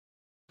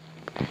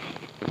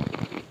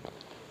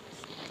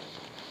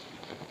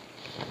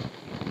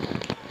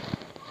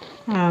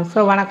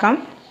வணக்கம்.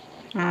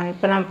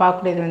 இப்போ நான்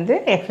பார்க்கக்கூடியது வந்து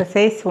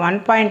exercise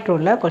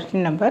 1.2ல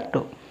question number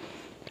 2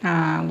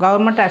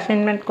 government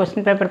assignment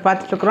question paper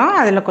பார்த்துட்ருக்குறோம்.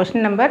 அதில்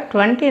கொஸ்டின் நம்பர்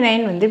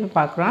 29 வந்து இப்போ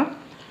பார்க்குறோம்.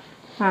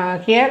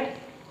 Here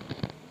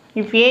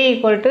if A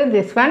equal to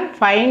this one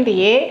find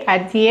A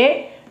at A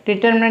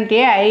determinant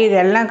ஏ ஐ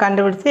இதெல்லாம்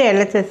கண்டுபிடிச்சி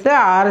எல்ஹெச்எஸ்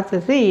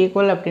ஆர்ஹெச்எஸ்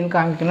ஈக்குவல் அப்படின்னு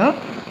காமிக்கணும்.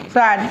 ஸோ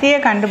அட்ஜியை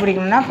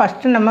கண்டுபிடிக்கணும்னா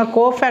ஃபஸ்ட்டு நம்ம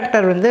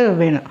கோஃபேக்டர் வந்து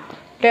வேணும்.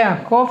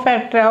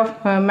 கோஃபேக்டர் ஆஃப்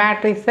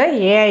மேட்ரிக்ஸை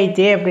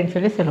ஏஐஜே அப்படின்னு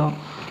சொல்லி சொல்லுவோம்.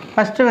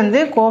 ஃபஸ்ட்டு வந்து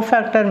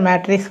கோஃபேக்டர்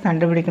மேட்ரிக்ஸ்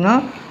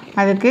கண்டுபிடிக்கணும்.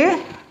 அதுக்கு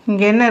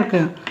இங்கே என்ன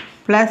இருக்குது?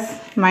 Plus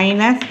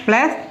minus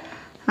plus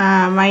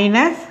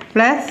minus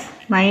plus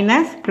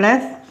minus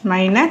plus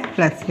minus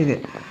plus இது.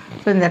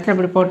 ஸோ இந்த இடத்துல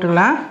இப்படி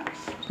போட்டுக்கலாம்.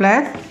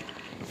 ப்ளஸ்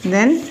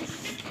தென்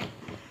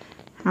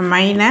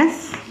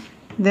மைனஸ்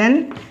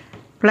தென்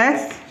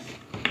ப்ளஸ்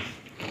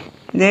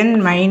தென்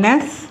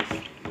மைனஸ்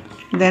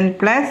தென்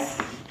plus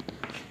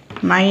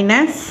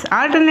minus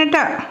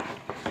ஆல்டர்னேட்டாக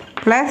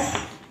plus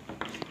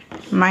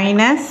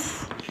minus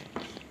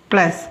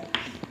plus.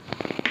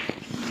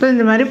 So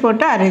இந்த மாதிரி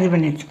போட்டு அரேஞ்ச்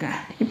பண்ணி வச்சுக்கேன்.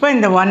 இப்போ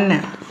இந்த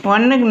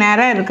ஒன்றுக்கு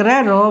நேராக இருக்கிற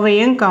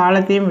ரோவையும்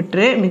காலத்தையும்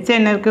விட்டுரு. மிச்சம்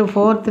என்ன இருக்குது?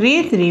 4 3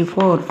 3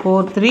 4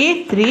 4 3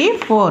 3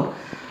 4.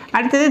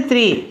 அடுத்தது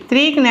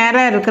 3க்கு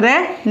நேராக இருக்கிற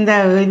இந்த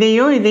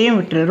இதையும்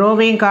விட்டுரு.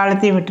 ரோவையும்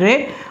காலத்தையும் விட்டுரு.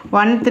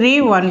 1 3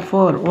 1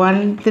 4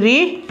 1 3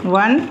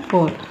 1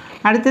 4.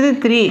 அடுத்தது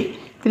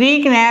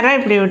 3க்கு நேராக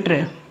இப்படி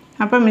விட்டுரு.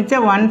 அப்போ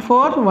மிச்சம் 1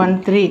 4 1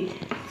 3.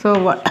 ஸோ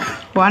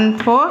 1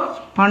 4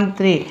 1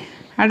 3.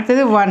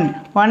 அடுத்தது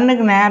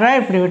 1க்கு நேராக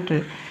இப்படி விட்டுரு.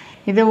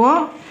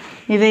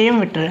 இதையும்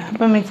விட்டுரு.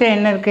 அப்போ மிச்சம்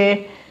என்ன இருக்குது?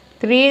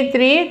 3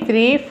 3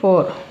 3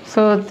 4.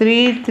 ஸோ 3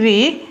 3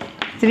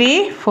 3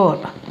 4.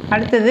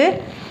 அடுத்தது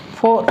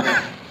 4.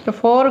 இப்போ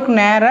 4க்கு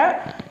நேராக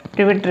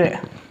இப்படி விட்டுரு.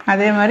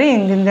 அதே மாதிரி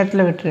இந்த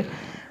இடத்துல விட்டுரு.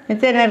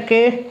 மிச்சம் என்ன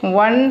இருக்குது?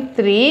 1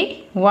 3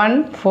 1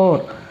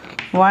 4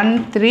 1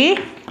 3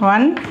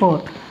 1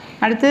 4.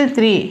 அடுத்தது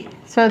 3.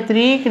 ஸோ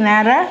 3க்கு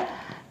நேராக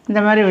இந்த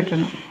மாதிரி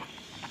விட்டுணும்.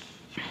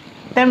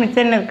 இப்போ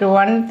மிச்சம் என்ன இருக்குது?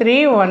 1 3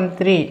 1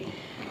 3.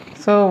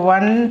 ஸோ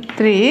 1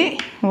 3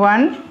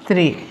 1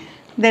 3.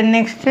 Then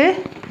next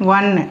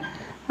 1.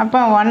 அப்போ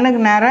 1க்கு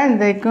நேராக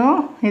இதைக்கும்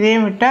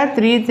இதையும் விட்டால்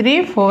 3 3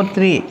 4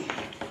 3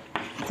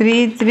 3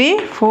 3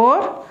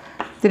 4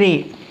 3.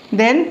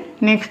 தென்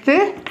நெக்ஸ்ட்டு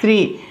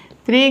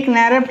 3க்கு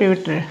நேராக இப்படி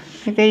விட்டுரு.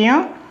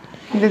 இதையும்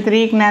இந்த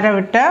 3க்கு நேராக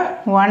விட்டால்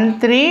 1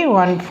 3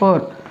 1 4.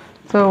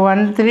 ஸோ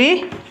 1 3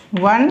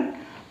 1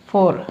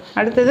 4.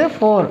 அடுத்தது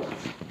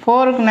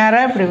 4க்கு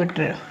நேராக இப்படி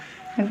விட்டுரு.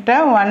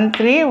 விட்டால் 1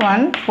 3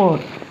 1 4.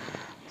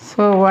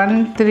 ஸோ 1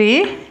 3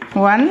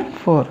 1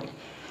 4.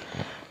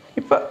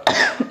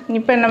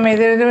 இப்போ நம்ம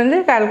இது வந்து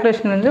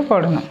கால்குலேஷன் வந்து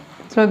போடணும்.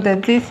 So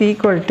that is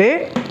equal to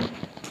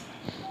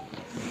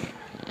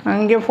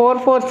இங்கே 4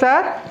 4s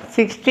are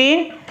 16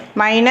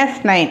 minus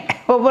 9.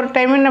 ஒவ்வொரு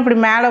டைமும் அப்படி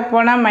மேலே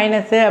போனால்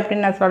மைனஸு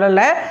அப்படின்னு நான்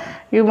சொல்லலை.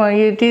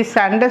 It is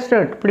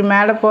understood. இப்படி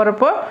மேலே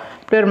போகிறப்போ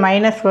இப்படி ஒரு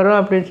மைனஸ் வரும்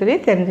அப்படின்னு சொல்லி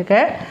தெரிஞ்சுக்க.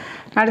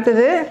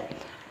 அடுத்தது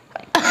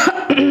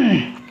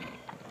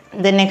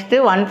the next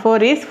 1 4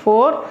 is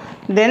 4.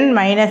 then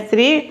minus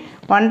 3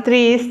 1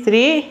 3 is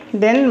 3.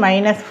 then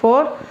minus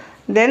 4.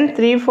 then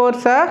 3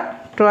 4s are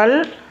 12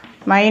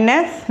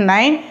 minus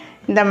 9.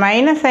 இந்த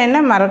மைனஸ்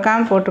என்ன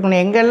மறக்காமல்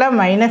போட்டுக்கணும். எங்கெல்லாம்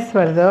மைனஸ்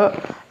வருதோ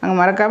அங்கே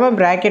மறக்காமல்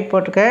ப்ராக்கெட்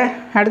போட்டுக்க.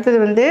 அடுத்தது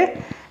வந்து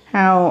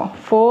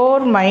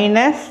 4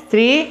 minus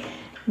 3.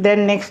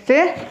 தென் நெக்ஸ்ட்டு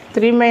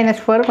 3 minus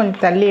 4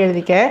 கொஞ்சம் தள்ளி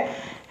எழுதிக்க.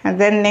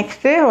 Then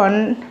next 1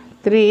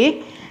 3.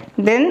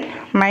 Then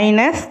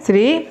minus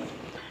 3.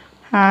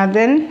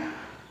 Then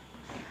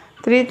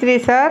 3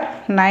 3s are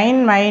 9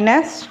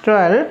 minus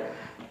 12.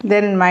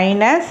 Then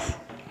minus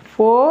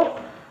 4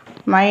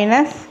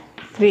 minus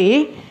 3.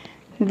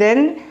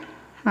 Then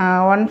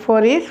 1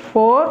 4 is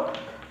 4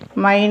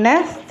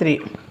 minus 3.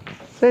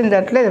 So இந்த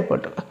இடத்துல இதை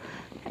போட்டு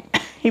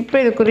இப்போ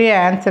இதுக்குரிய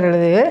ஆன்சர்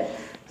எழுது.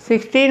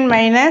 16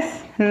 minus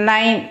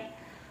 9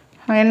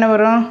 என்ன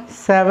வரும்?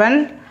 7.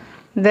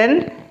 தென்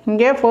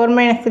இங்கே 4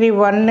 minus 3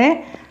 1.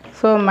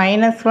 So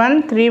minus 1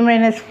 3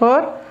 minus 4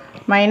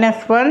 minus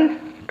 1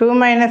 2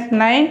 minus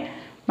 9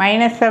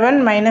 minus 7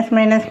 minus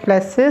minus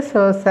plus.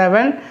 So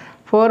 7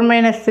 4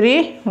 minus 3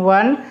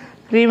 1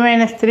 3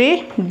 minus 3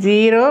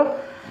 0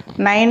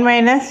 9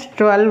 minus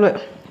 12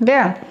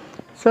 இல்லையா?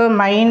 So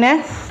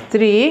minus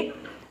 3.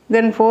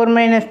 தென் 4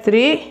 minus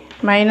 3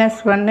 minus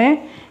 1.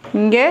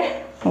 இங்கே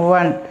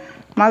 1.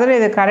 முதல்ல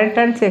இதை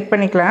கரெக்டானு செக்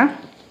பண்ணிக்கலாம்.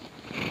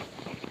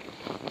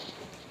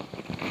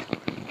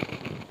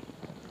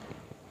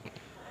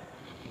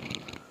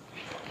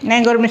 நான்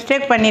இங்கே ஒரு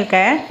மிஸ்டேக்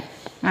பண்ணியிருக்கேன்.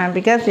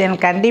 பிகாஸ்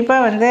எனக்கு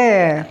கண்டிப்பாக வந்து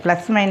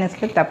ப்ளஸ்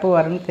மைனஸில் தப்பு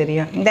வரும்னு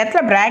தெரியும். இந்த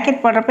இடத்துல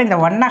ப்ராக்கெட் போடுறப்ப இந்த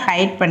 1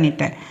 ஹைட்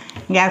பண்ணிட்டேன்.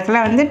 இங்கே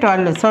ஆக்சுவலாக வந்து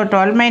 12. So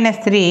 12 minus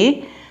 3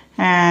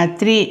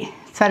 3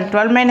 sorry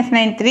 12 minus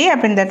 9 3.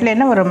 அப்போ இந்த இடத்துல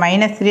என்ன ஒரு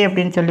 -3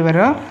 அப்படின்னு சொல்லி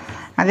வரும்.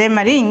 அதே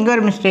மாதிரி இங்கே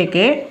ஒரு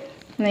மிஸ்டேக்கு.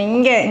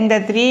 இங்கே இந்த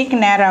 3க்கு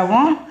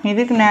நேராகவும்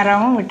இதுக்கு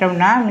நேராகவும்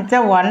விட்டோம்னா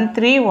மிச்சம் 1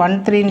 3 1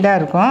 3 தான்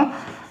இருக்கும்.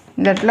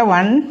 இந்த இடத்துல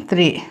 1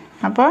 3.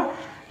 அப்போ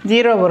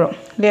 0 வரும்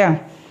இல்லையா?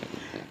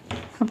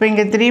 அப்போ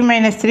இங்கே 3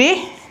 minus 3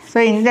 ஸோ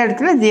இந்த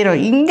இடத்துல 0.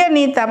 இங்கே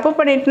நீ தப்பு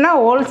பண்ணிட்டுனா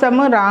ஹோல்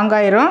சம்மு ராங்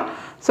ஆயிரும்.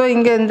 ஸோ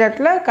இங்கே இந்த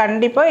இடத்துல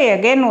கண்டிப்பாக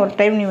எகைன் ஒரு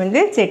டைம் நீ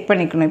வந்து செக்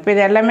பண்ணிக்கணும். இப்போ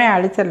இது எல்லாமே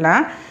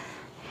அழிச்சிடலாம்.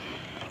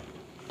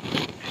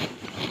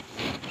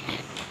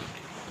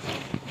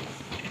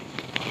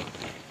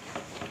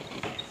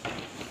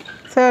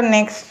 ஸோ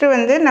நெக்ஸ்ட்டு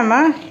வந்து நம்ம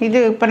இது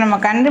இப்போ நம்ம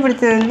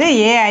கண்டுபிடிச்சது வந்து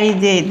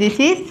AIJ. This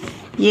is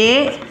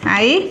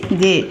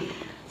AIJ.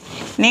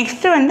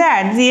 Next வந்து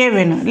அட்ஜியே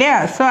வேணும் இல்லையா?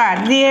 ஸோ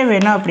அட்ஜியே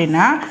வேணும்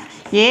அப்படின்னா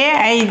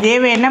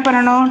ஏஐஜேவை என்ன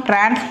பண்ணணும்?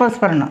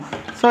 டிரான்ஸ்போஸ் பண்ணணும்.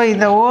 ஸோ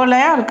இந்த ஓல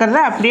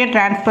இருக்கிறத அப்படியே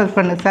டிரான்ஸ்போஸ்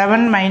பண்ணு.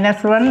 7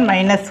 -1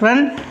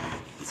 -1.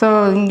 ஸோ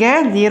இங்கே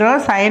 0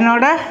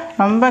 சைனோட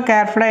ரொம்ப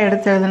கேர்ஃபுல்லாக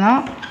எடுத்து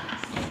எழுதணும்.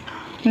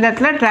 இந்த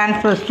இடத்துல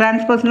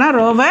டிரான்ஸ்போஸ்னால்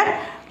ரோவை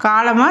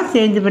காலமாக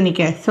சேஞ்ச்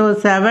பண்ணிக்க. ஸோ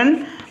 7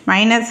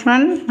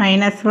 -1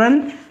 -1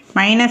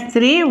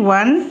 -3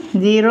 1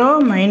 0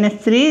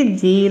 -3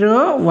 0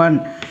 1.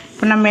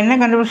 இப்போ நம்ம என்ன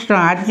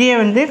கண்டுபிடிச்சிட்டோம்? அர்ஜியை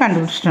வந்து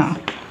கண்டுபிடிச்சிட்டோம்.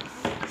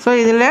 ஸோ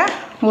இதில்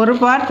ஒரு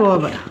பார்ட்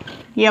ஓவர்.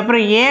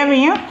 அப்புறம்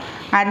ஏவையும்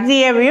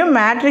அர்ஜிஏவையும்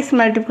மேட்ரிக்ஸ்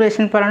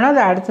மல்டிப்ளிகேஷன் பண்ணணும்.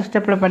 அது அடுத்த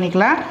ஸ்டெப்பில்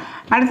பண்ணிக்கலாம்.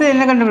 அடுத்தது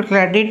என்ன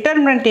கண்டுபிடிக்கலாம்?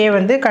 டிட்டர்மினன்ட் ஏ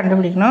வந்து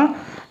கண்டுபிடிக்கணும்.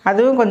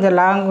 அதுவும் கொஞ்சம்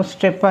லாங்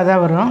ஸ்டெப்பாக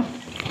தான் வரும்.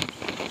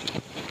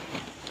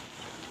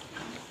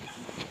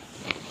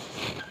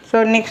 So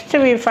next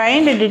we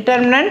find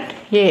determinant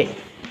A.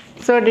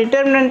 So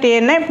determinant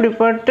ஏன்னா இப்படி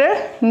போட்டு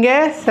இங்கே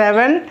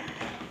 7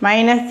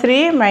 -3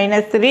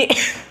 -3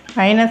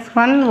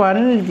 -1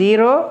 1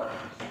 0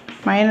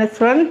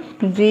 -1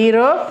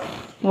 0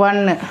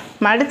 1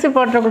 மடித்து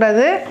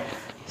போட்டக்கூடாது,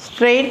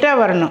 ஸ்ட்ரெயிட்டாக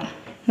வரணும்.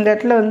 இந்த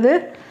இடத்துல வந்து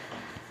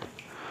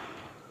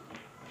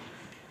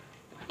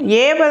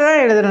ஏவை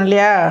தான் எழுதணும்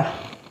இல்லையா?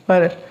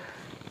 பாரு,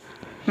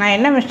 நான்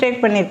என்ன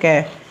மிஸ்டேக்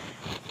பண்ணியிருக்கேன்?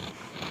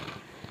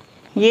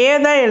 ஏ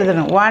தான்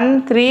எழுதணும். 1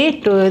 3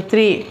 2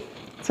 3.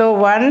 ஸோ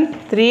 1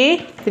 3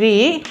 3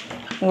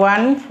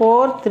 1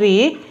 4 3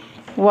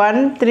 1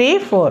 3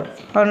 4.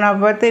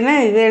 நான் பார்த்தீங்கன்னா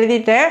இது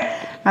எழுதிட்டேன்,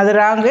 அது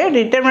ராங்கு.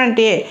 டிட்டர்மினன்ட்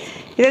ஏ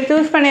இதை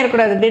சூஸ்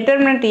பண்ணிடக்கூடாது.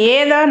 டிட்டர்மினன்ட் ஏ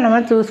தான் நம்ம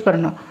சூஸ்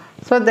பண்ணணும்.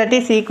 So that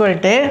is equal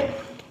to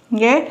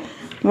இங்கே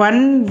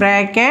 1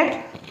 ப்ராக்கெட்.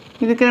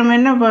 இதுக்கு நம்ம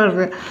என்ன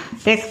பண்ணுறது?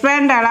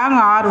 Expand along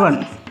R1.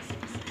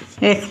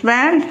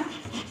 Expand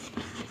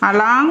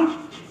along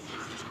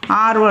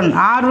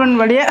R1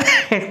 வழியாக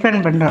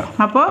எக்ஸ்பேண்ட் பண்ணுறோம்.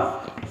 அப்போது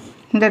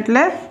இந்த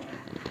இடத்துல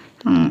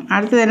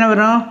அடுத்தது என்ன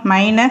வரும்?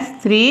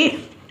 -3.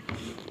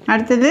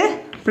 அடுத்தது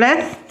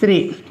 +3.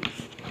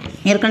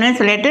 ஏற்கனவே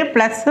சொல்லிட்டு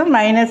ப்ளஸ்ஸு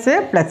மைனஸு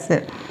ப்ளஸ்ஸு.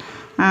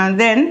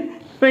 தென்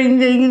இப்போ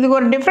இதுக்கு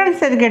ஒரு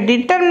டிஃப்ரென்ஸ் இருக்குது.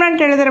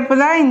 டிட்டர்மினன்ட் எழுதுகிறப்ப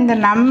தான் இந்த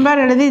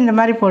நம்பர் எழுதி இந்த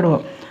மாதிரி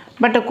போடுவோம்.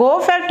 But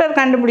cofactor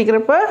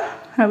கண்டுபிடிக்கிறப்போ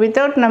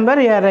without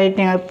number you are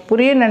writing.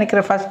 புரியும்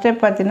நினைக்கிற ஃபஸ்ட்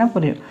ஸ்டெப் பார்த்தீங்கன்னா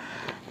புரியும்.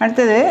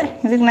 அடுத்தது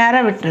இதுக்கு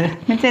நேராக விட்டுரு.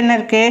 மிச்சம் என்ன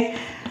இருக்குது?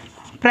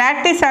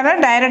 ப்ராக்டிஸ்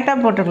ஆனால் டைரெக்டாக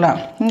போட்டுக்கலாம்.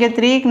 இங்கே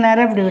 3க்கு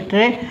நேரம் இப்படி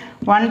விட்டுரு.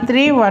 1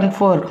 3 1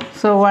 4.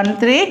 ஸோ 1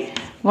 3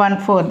 1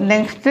 4.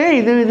 நெக்ஸ்ட்டு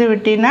இது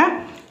விட்டிங்கன்னா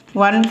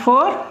 1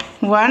 4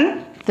 1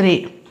 3.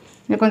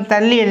 இது கொஞ்சம்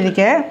தள்ளி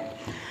எழுதிக்க.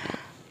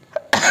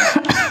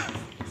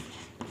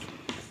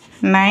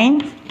 9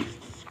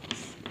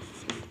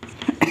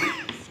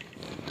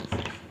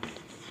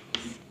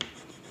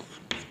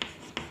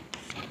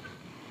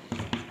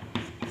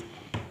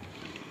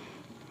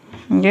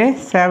 இங்கே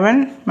 7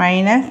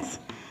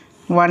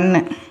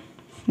 -1.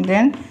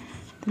 தென்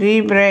 3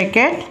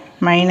 ப்ராக்கெட்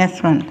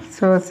 -1.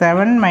 ஸோ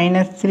 7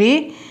 -3.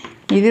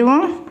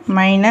 இதுவும்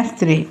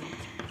 -3.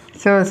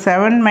 ஸோ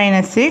 7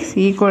 -6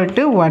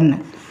 = 1.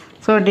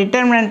 ஸோ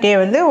டிட்டர்மினன்ட் ஏ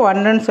வந்து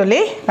 1ன்னு சொல்லி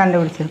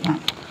கண்டுபிடிச்சிருக்கோம்.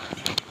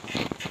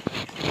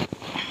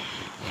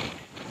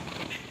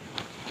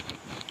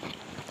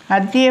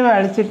 அர்ஜிஏவை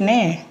அழிச்சிட்டுனே.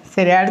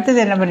 சரி, அடுத்தது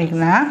என்ன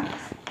பண்ணிக்கணும்?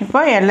 இப்போ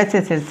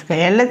எல்ஹெச்எஸ் எடுத்துக்க.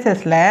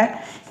 எல்ஹெச்எஸில்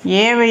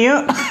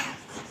ஏவையும்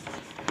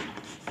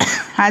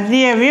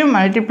அர்ஜிஏவையும்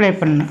மல்டிப்ளை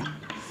பண்ணணும்.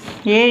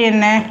 ஏ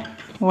என்ன?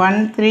 1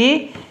 3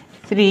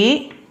 3,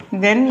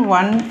 தென்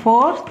 1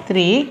 4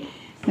 3,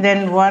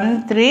 தென் 1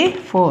 3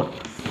 4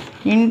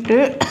 இன்ட்டு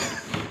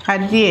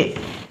அர்ஜிஏ.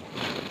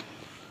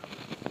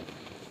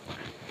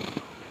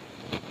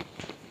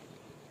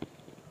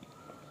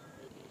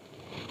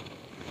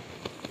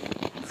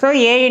 ஸோ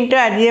ஏ இன்ட்டு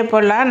அர்ஜிஏ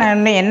போடலாம்.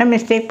 நான் என்ன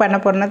மிஸ்டேக் பண்ண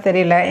போகிறேன்னா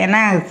தெரியல.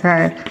 ஏன்னா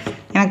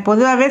எனக்கு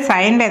பொதுவாகவே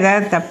சைனில்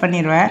ஏதாவது தப்பு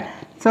பண்ணிடுவேன்.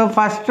 ஸோ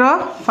ஃபஸ்ட் ரோ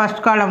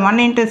ஃபஸ்ட் காலம் 1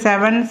 ×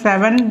 7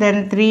 7,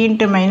 தென் 3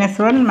 ×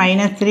 -1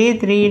 -3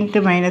 3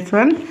 ×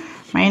 -1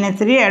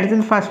 -3.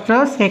 அடுத்தது ஃபஸ்ட் ரோ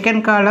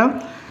செகண்ட் காலம்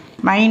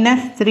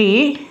 -3,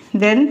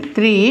 தென்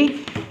 3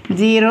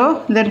 0,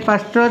 தென்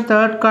ஃபஸ்ட் ரோ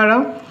தேர்ட்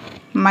காலம்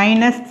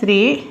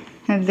 -3,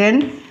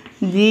 தென்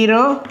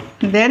 0,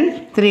 தென்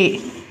 3.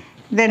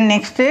 Then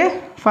next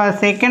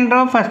second row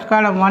first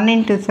காலம் 1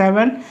 ×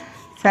 7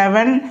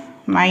 7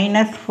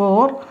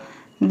 -4,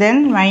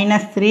 தென்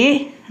 -3.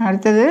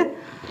 அடுத்தது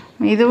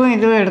இதுவும்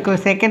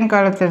எடுக்கிறோம். செகண்ட்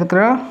காலத்தை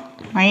எடுக்கிறோம்.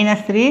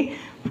 -3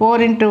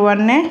 4 ×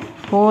 1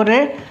 4,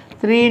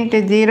 3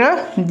 × 0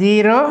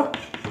 0,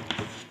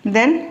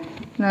 தென்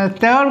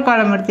தேர்ட்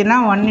காலம் எடுத்திங்கன்னா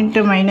 1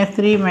 ×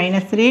 -3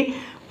 -3,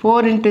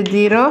 4 ×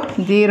 0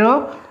 0,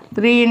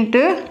 3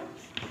 ×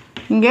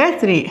 இங்கே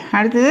 3.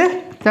 அடுத்தது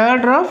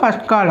தேர்ட் ரோ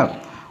ஃபஸ்ட் காலம்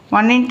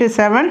 1 into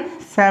 7,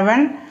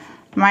 7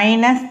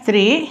 minus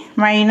 3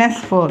 minus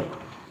 4.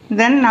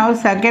 Then now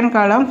second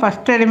column,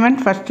 first element,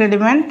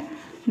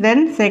 then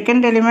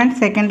second element,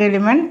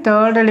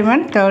 third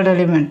element,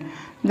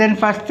 then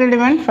first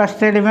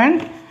element,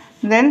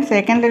 then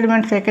second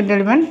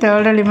element,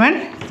 third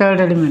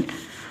element.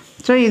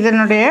 So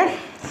இதனுடைய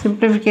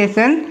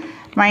simplification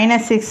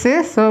minus 6,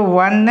 so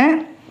 1,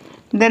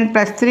 then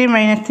plus 3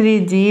 minus 3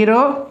 0,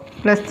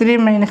 plus 3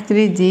 minus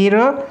 3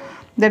 0,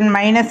 then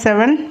minus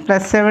 7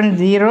 plus 7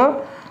 0,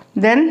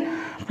 then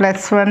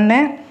plus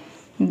 1,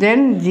 then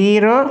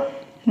 0,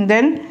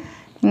 then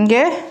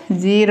இங்கே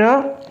 0,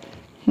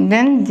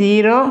 then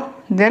 0,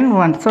 then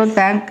 1. So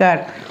thank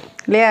God.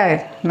 இல்லையா,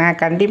 நான்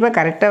கண்டிப்பாக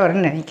கரெக்டாக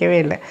வரும்னு நினைக்கவே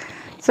இல்லை.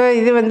 So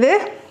இது வந்து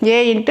ஏ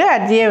இன்ட்டு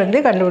அஜியை வந்து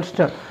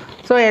கண்டுபிடிச்சிட்டோம்.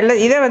 ஸோ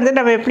இதை வந்து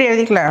நம்ம எப்படி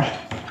எழுதிக்கலாம்,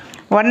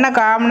 1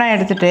 காமனாக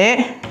எடுத்துகிட்டு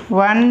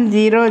 1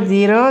 0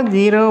 0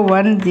 0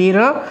 1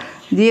 0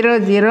 0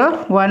 0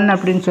 1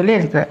 அப்படின்னு சொல்லி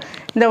எடுத்துக்கிறோம்.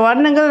 இந்த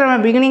 1ங்கிறது நம்ம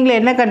பிகினிங்கில்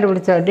என்ன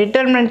கண்டுபிடிச்சோம்,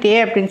 டிட்டர்மினன்ட் ஏ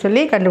அப்படின்னு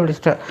சொல்லி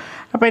கண்டுபிடிச்சிட்டோம்.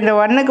 அப்போ இந்த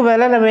 1க்கு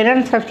பதிலாக நம்ம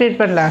என்னென்னு சப்ஸ்டியூட்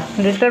பண்ணலாம்,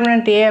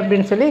 டிட்டர்மினன்ட் ஏ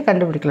அப்படின்னு சொல்லி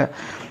கண்டுபிடிக்கலாம்.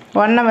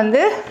 1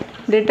 வந்து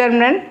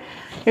determinant,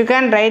 you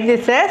can write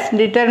this as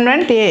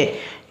determinant A.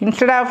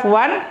 Instead of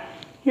 1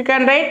 you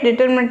can write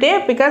determinant A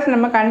because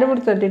நம்ம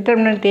கண்டுபிடிச்சோம்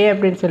determinant A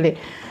அப்படின்னு சொல்லி.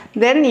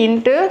 Then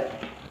into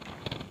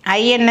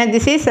I என்ன,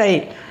 this is I,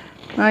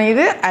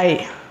 இது I.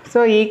 So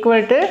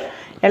equal to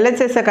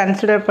LHSஐ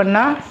consider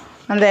பண்ணால்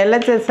அந்த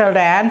LHSோட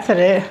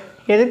ஆன்சரு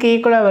எதுக்கு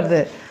ஈக்குவலாக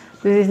வருது,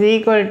 this is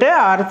equal to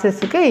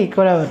RHSக்கு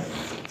ஈக்குவலாக வருது.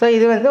 ஸோ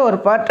இது வந்து ஒரு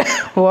பார்ட்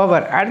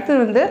ஓவர். அடுத்து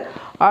வந்து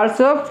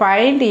ஆல்சோ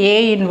ஃபைண்ட் A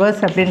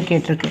இன்வர்ஸ் அப்படின்னு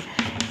கேட்டிருக்கு.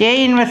 A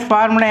இன்வர்ஸ்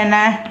ஃபார்முலா என்ன,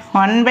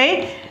 1 by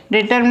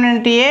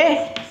determinant A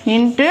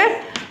into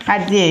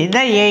HA,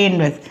 இதுதான் A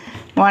inverse.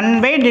 1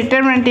 by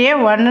determinant A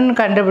 1ன்னு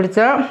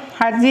கண்டுபிடிச்சோம்.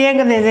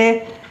 HAங்கிறது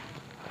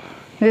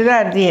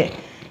இதுதான் HA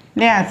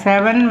இல்லையா,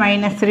 7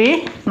 minus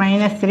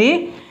 3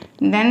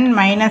 then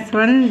minus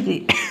 1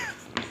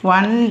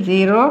 1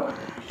 0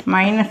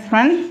 minus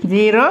 1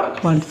 0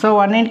 1. So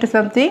 1 into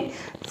something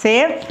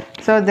same,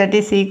 so that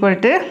is equal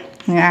to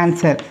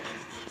answer.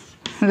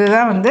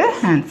 இதுதான் வந்து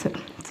answer.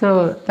 So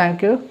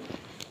thank you.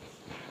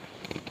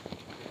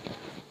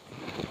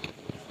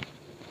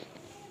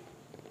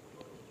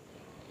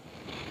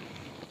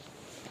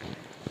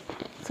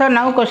 So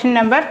now question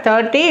number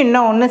 30.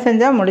 இன்னும் ஒன்று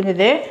செஞ்சால்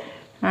முடிஞ்சுது.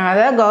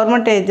 அதாவது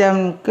கவர்மெண்ட்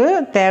எக்ஸாமுக்கு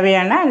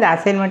தேவையான இந்த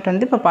அசைன்மெண்ட்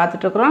வந்து இப்போ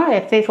பார்த்துட்ருக்குறோம்.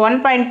 Exercise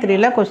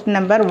 1.3ல் question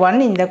number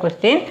 1. இந்த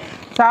question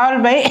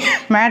solve by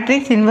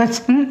matrix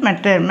inversion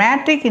method.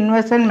 Matrix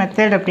inversion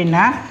method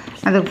அப்படின்னா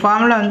அதுக்கு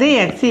ஃபார்முலா வந்து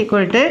X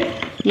equal to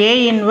A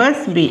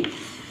inverse B.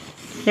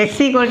 X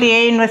equal to A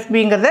inverse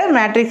பிங்கிறத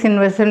matrix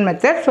inversion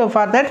method. So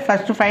for that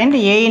first find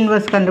A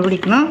inverse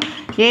கண்டுபிடிக்கணும்.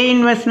 ஏ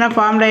இன்வர்ஸ்னால்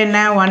formula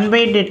என்ன, 1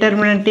 by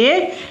determinant A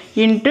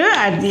into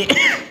HA.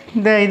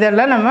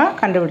 இதெல்லாம் நம்ம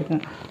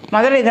கண்டுபிடிக்கணும்.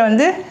 முதல்ல இதை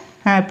வந்து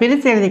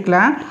பிரித்து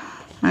எழுதிக்கலாம்.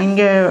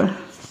 இங்கே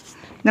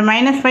இந்த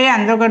 -5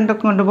 அந்த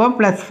கொண்டு போ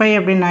 +5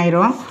 அப்படின்னு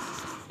ஆயிரும்.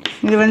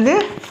 இது வந்து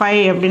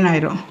 5 அப்படின்னு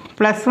ஆயிரும்.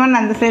 +1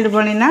 அந்த சைடு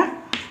போனீங்கன்னா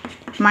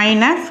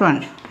 -1.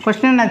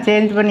 கொஸ்டினை நான்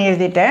சேஞ்ச் பண்ணி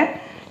எழுதிட்டேன்.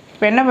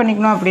 இப்போ என்ன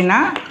பண்ணிக்கணும் அப்படின்னா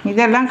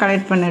இதெல்லாம்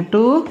கலெக்ட் பண்ணு,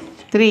 2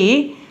 3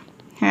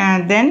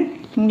 தென்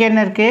இங்கே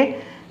என்ன இருக்குது,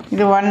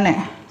 இது 1.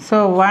 ஸோ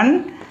 1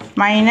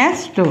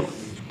 -2.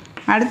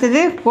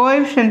 அடுத்தது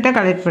கோஎஃபிஷியண்ட்டை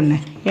கலெக்ட் பண்ணு,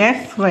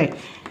 xy.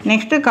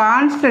 நெக்ஸ்ட்டு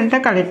கான்ஸ்டண்ட்டை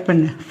கலெக்ட்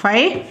பண்ணு,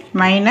 5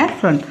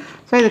 -1.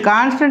 ஸோ இது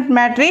கான்ஸ்டன்ட்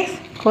மேட்ரிக்ஸ்,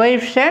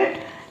 கோஎஃபிஷியன்ட்,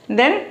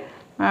 தென்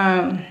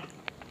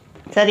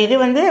சரி இது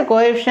வந்து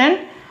கோஎஃபிஷியன்ட்,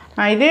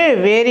 இது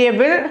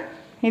வேரியபிள்,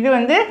 இது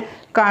வந்து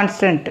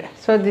constant.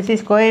 So this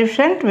is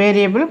coefficient,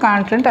 variable,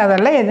 constant,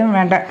 அதெல்லாம் எதுவும்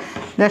வேண்டாம்.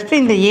 ஜஸ்ட்டு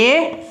இந்த ஏ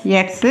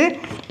எக்ஸு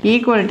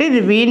ஈக்குவல் டு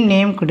இது பின்னு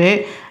நேம் கொடு.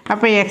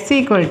 அப்போ X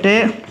equal to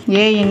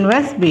A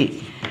inverse B.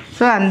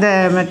 So அந்த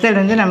மெத்தட்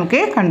வந்து நமக்கு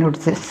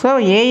கண்டுபிடிச்சி. ஸோ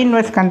ஏ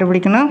இன்வர்ஸ்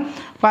கண்டுபிடிக்கணும்.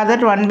 For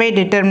that 1 by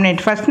determinant.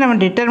 First நம்ம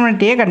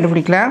டிட்டர்மினன்ட் ஏ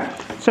கண்டுபிடிக்கலாம்.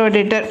 ஸோ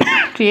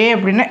ஏ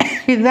அப்படின்னா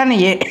இதுதான்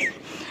ஏ.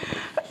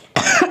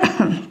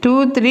 2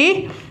 3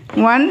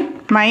 1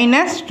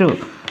 -2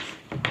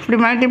 இப்படி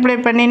மல்டிப்ளை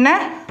பண்ணினா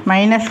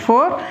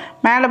 -4,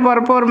 மேலே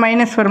போகிறப்போ ஒரு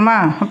மைனஸ் வருமா,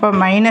 அப்போ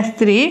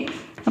 -3,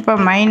 அப்போ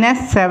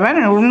 -7.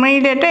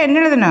 உண்மையிலேட்டா என்ன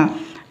எழுதணும்,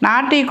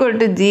 நாட் ஈக்குவல்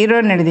டு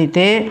 0ன்னு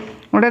எழுதிட்டு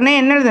உடனே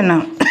என்ன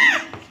எழுதணும்,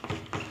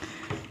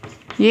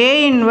 ஏ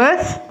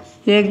இன்வர்ஸ்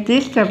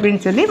எக்ஸிஸ்ட்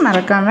அப்படின்னு சொல்லி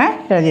மறக்காமல்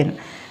எழுதிடணும்.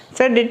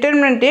 ஸோ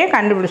டிட்டர்மினன்ட்டையே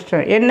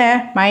கண்டுபிடிச்சிட்டோம், என்ன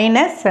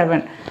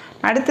 -7.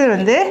 அடுத்து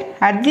வந்து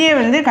அஜியை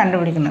வந்து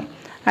கண்டுபிடிக்கணும்.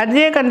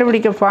 அஜியை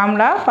கண்டுபிடிக்க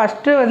ஃபார்முலா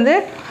ஃபஸ்ட்டு வந்து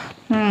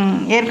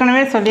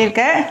ஏற்கனவே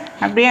சொல்லியிருக்கேன்.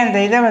 அப்படியே அந்த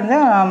இதை வந்து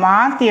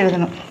மாற்றி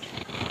எழுதணும்.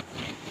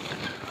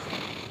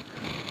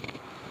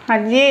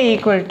 அஜிஏ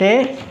ஈக்குவல் டு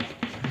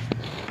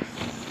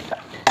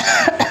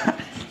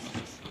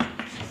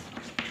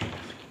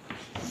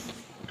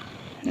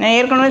நான்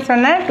ஏற்கனவே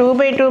சொன்னேன்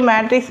 2/2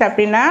 மேட்ரிக்ஸ்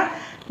அப்படின்னா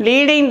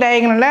லீடிங்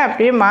டயகனலில்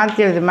அப்படியே மாற்றி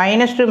எழுது.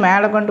 -2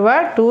 மேலே கொண்டு வா,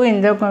 2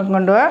 இந்த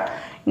கொண்டு வா,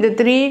 இந்த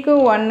 3க்கு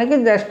 1க்கு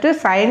ஜஸ்ட்டு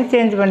சைன்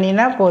சேஞ்ச்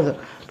பண்ணினா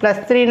போதும்.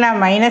 +3னா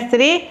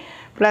 -3,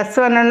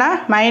 +1னா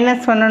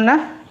 -1னா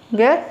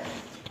இங்கே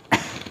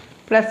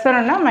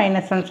 +1னா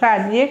 -1. ஸோ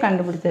அதையே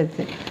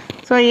கண்டுபிடிச்சாச்சு.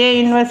 So A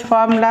inverse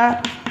formula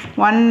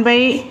 1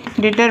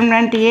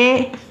 determinant A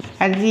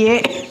HA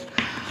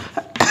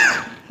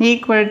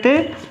equal to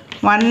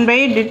 1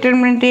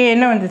 determinant A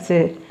என்ன வந்துச்சு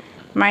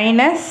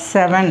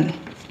 -7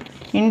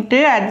 இன்ட்டு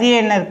HA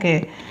என்ன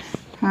இருக்குது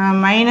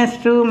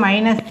 -2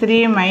 -3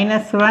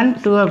 -1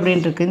 2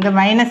 அப்படின்ட்டு இருக்குது. இந்த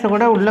மைனஸை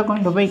கூட உள்ளே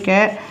கொண்டு போய்க்க,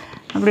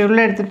 அப்படி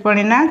உள்ளே எடுத்துகிட்டு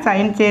போனீங்கன்னா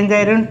சைன் சேஞ்ச்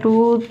ஆயிரும். 2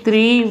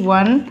 3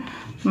 1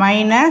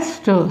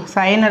 -2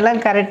 சைன்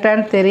எல்லாம்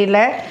கரெக்டானு தெரியல,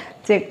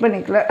 செக்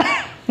பண்ணிக்கலாம்.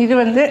 இது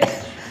வந்து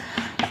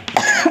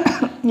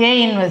A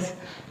இன்வர்ஸ்.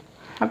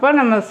 அப்போ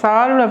நம்ம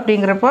சால்வ்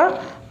அப்படிங்கிறப்போ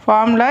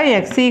formula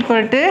x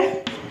equal to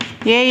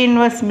A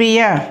inverse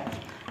Pia.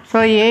 So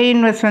A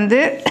inverse வந்து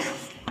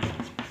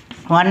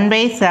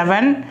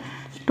 1/7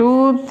 2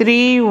 3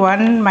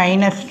 1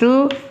 -2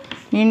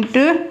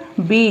 இன்ட்டு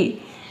B.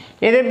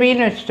 எது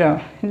பின்னு வச்சுட்டோம்,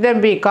 இது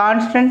B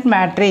கான்ஸ்டன்ட்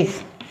மேட்ரிக்ஸ்,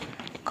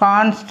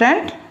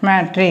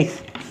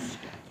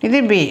 இது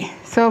B.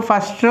 So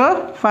first row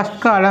first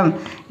காலம்.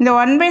 இந்த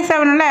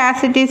 1/7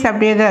 ஆஸ் இட் இஸ்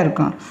அப்படியே தான்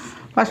இருக்கும்.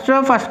 ஃபஸ்ட் ரோ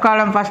ஃபஸ்ட்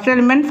காலம், first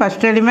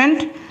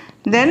element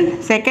then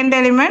second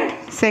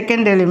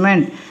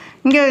element.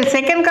 இங்கே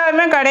செகண்ட்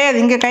காலமே கிடையாது,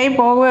 இங்கே கை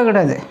போகவே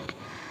கூடாது.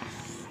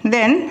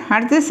 தென்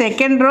அடுத்து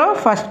செகண்ட் ரோ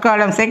ஃபஸ்ட்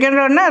காலம். செகண்ட்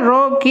ரோன்னா ரோ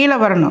கீழே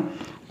வரணும்.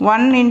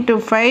 1 ×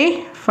 5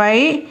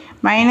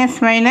 5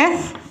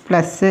 மைனஸ்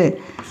ப்ளஸ்ஸு.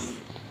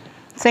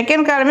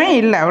 செகண்ட் காலமே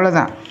இல்லை,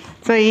 அவ்வளோதான்.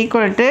 So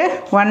equal to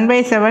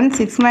 1/7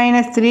 6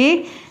 - 3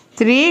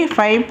 3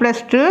 5 +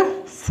 2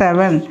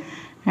 7.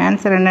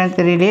 ஆன்சர் என்னன்னு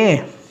தெரியலையே.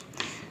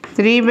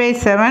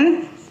 3/7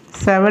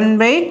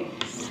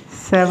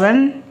 7/7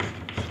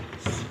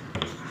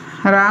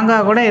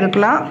 ராங்காக கூட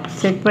இருக்கலாம்,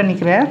 செக்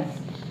பண்ணிக்கிறேன்.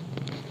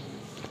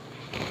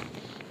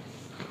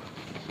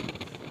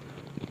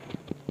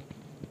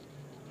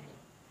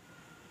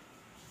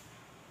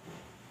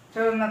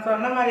 ஸோ நான்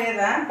சொன்ன மாதிரியே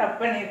தான் தப்பு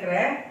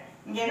பண்ணியிருக்கிறேன்.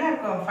 இங்கே என்ன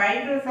இருக்கும் 5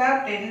 2s are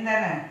 10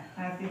 தானே,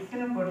 நான்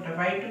 6ன்னு போட்டேன்.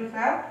 5 2s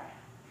are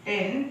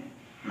 10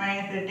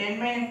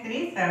 -10 -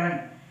 3 7.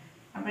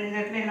 அப்போ இந்த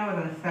இடத்துல என்ன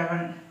வரும் 7.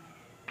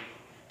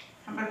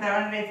 அப்போ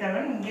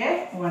 7/7 இங்கே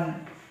 1.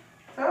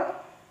 ஸோ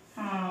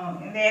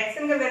இந்த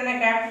எக்ஸுங்கிறது என்ன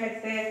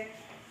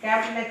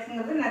capital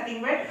எக்ஸுங்கிறது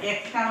nothing but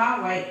x,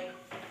 y.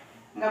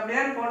 இங்கே அப்படி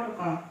தான்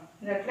போட்டிருக்கோம்,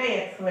 இந்த இடத்துல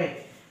xy.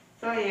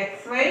 So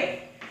xy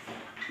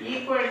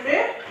equal to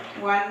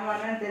 1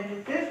 1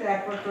 தெரிஞ்சிச்சு.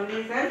 therefore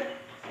solution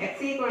x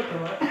equal to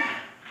 1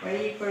 y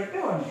equal to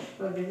 1.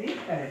 so this is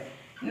correct.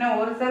 இன்னும்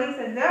ஒரு சம்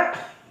செஞ்சால்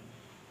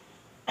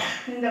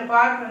இந்த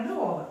பார்ட் வந்து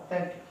ஓவர்.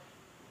 தேங்க்யூ.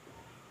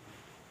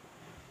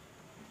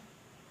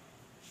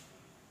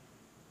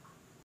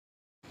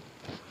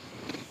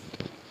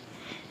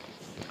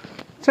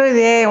 ஸோ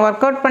இது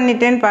ஒர்க் அவுட்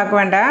பண்ணிட்டேன்னு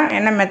பார்க்க வேண்டாம்,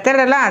 ஏன்னா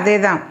மெத்தடெல்லாம் அதே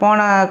தான், போன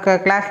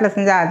கிளாஸில்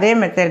செஞ்ச அதே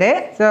மெத்தடு.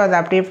 ஸோ அதை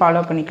அப்படியே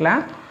ஃபாலோ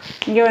பண்ணிக்கலாம்.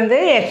 இங்கே வந்து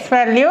X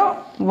value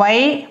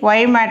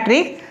y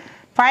matrix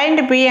find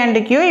P and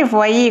Q if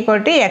y equal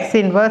to x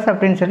inverse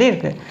அப்படின்னு சொல்லி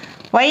இருக்குது.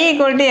 y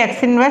equal to x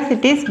inverse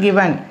it is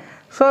given.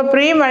 So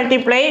pre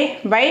multiply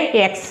by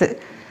X.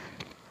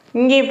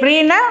 இங்கே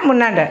ப்ரீனா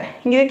முன்னாடி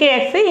இங்கே இருக்கு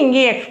எக்ஸு,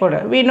 இங்கே எக்ஸ் போடு.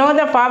 We know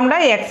the formula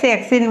X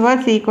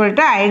inverse equal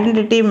to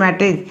identity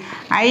matrix.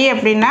 ஐ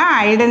அப்படின்னா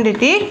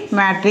ஐடென்டிட்டி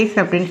மேட்ரிக்ஸ்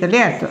அப்படின்னு சொல்லி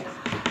அர்த்தம்.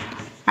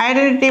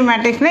 ஐடென்டிட்டி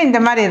மேட்ரிக்ஸ்னால் இந்த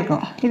மாதிரி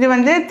இருக்கும். இது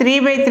வந்து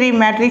 3/3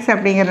 மேட்ரிக்ஸ்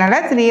அப்படிங்கிறனால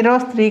 3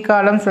 rows 3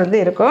 columns வந்து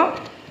இருக்கும்.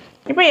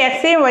 இப்போ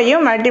எக்ஸையும்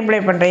ஒய்யும் மல்டிப்ளை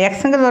பண்ணுறோம்.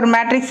 எக்ஸுங்கிறது ஒரு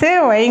மேட்ரிக்ஸு,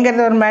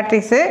 ஒய்ங்கிறது ஒரு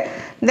மேட்ரிக்ஸு,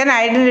 தென்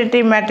ஐடென்டிட்டி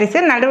மேட்ரிக்ஸு.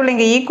 நடுவில்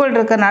இங்கே ஈக்குவல்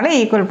இருக்கிறனால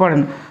ஈக்குவல்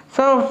போடணும்.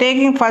 So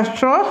taking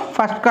first row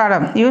first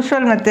காலம்,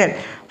 usual method.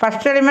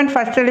 First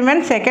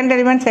element second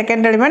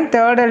element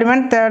third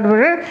element third.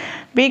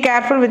 Be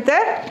careful with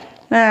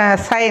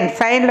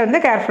சைனில் வந்து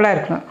கேர்ஃபுல்லாக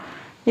இருக்கணும்.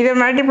 இதை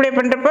மல்டிப்ளை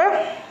பண்ணுறப்போ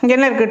இங்கே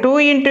என்ன இருக்குது 2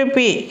 × P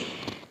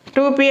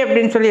 2P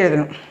அப்படின்னு சொல்லி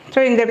எழுதணும். ஸோ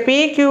இந்த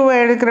PQ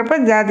எடுக்கிறப்ப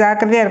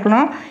ஜாக்கிரதையாக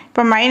இருக்கணும்.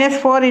 இப்போ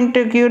 -4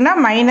 × Qனா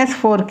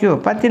 -4Q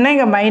பார்த்தீங்கன்னா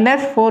இங்கே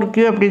 -4Q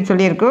அப்படின்னு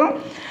சொல்லியிருக்கும்.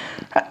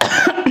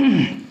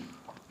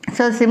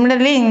 ஸோ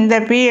சிமிலர்லி இந்த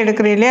P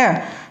எடுக்கிறீங்க இல்லையா,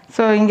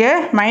 ஸோ இங்கே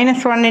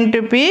 -1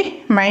 × P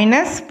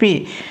 -P.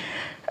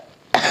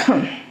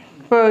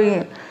 இப்போ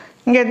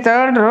இங்கே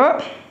தேர்ட்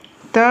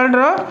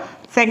ரோ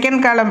செகண்ட்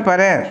காலம்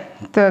பாரு,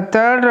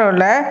 தேர்ட்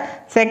ரோவில்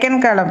செகண்ட்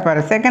காலம்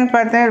பாரு. செகண்ட்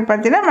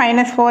பார்த்தீங்கன்னா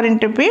 -4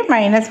 × P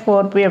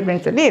 -4P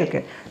அப்படின்னு சொல்லி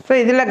இருக்குது. ஸோ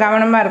இதில்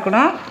கவனமாக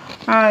இருக்கணும்.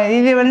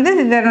 இது வந்து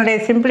இதனுடைய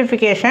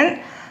சிம்பிளிஃபிகேஷன்.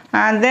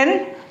 தென்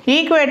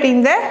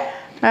ஈக்குவேட்டிங் த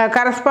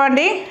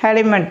கரஸ்பாண்டிங்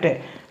எலிமெண்ட்டு.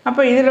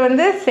 அப்போ இதில்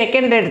வந்து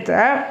செகண்ட்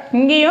எடுத்தால்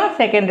இங்கேயும்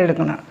செகண்ட்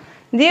எடுக்கணும்.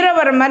 0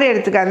 வர மாதிரி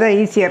எடுத்துக்காது,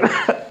 ஈஸியாக.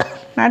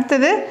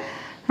 அடுத்தது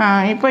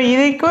இப்போ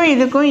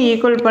இதுக்கும்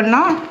ஈக்குவல்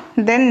பண்ணோம்.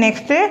 தென்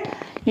நெக்ஸ்ட்டு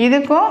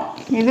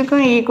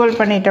இதுக்கும் ஈக்குவல்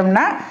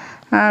பண்ணிட்டோம்னா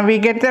we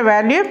get the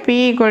value P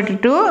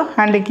 = 2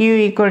 and Q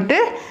 =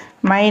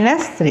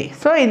 -3.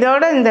 So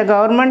இதோட இந்த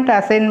கவர்மெண்ட்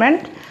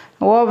அசைன்மெண்ட்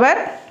ஓவர்.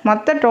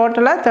 மொத்த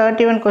டோட்டலாக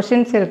 31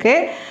 கொஷின்ஸ்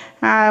இருக்குது.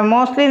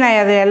 மோஸ்ட்லி நான்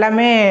அது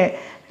எல்லாமே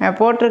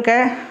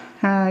போட்டிருக்கேன்.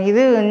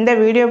 இது இந்த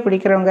வீடியோ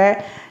பிடிக்கிறவங்க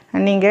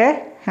நீங்கள்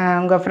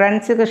உங்கள்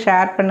ஃப்ரெண்ட்ஸுக்கு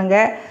ஷேர்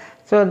பண்ணுங்கள்.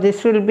 So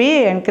this will be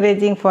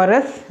encouraging for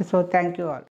us. So thank you all.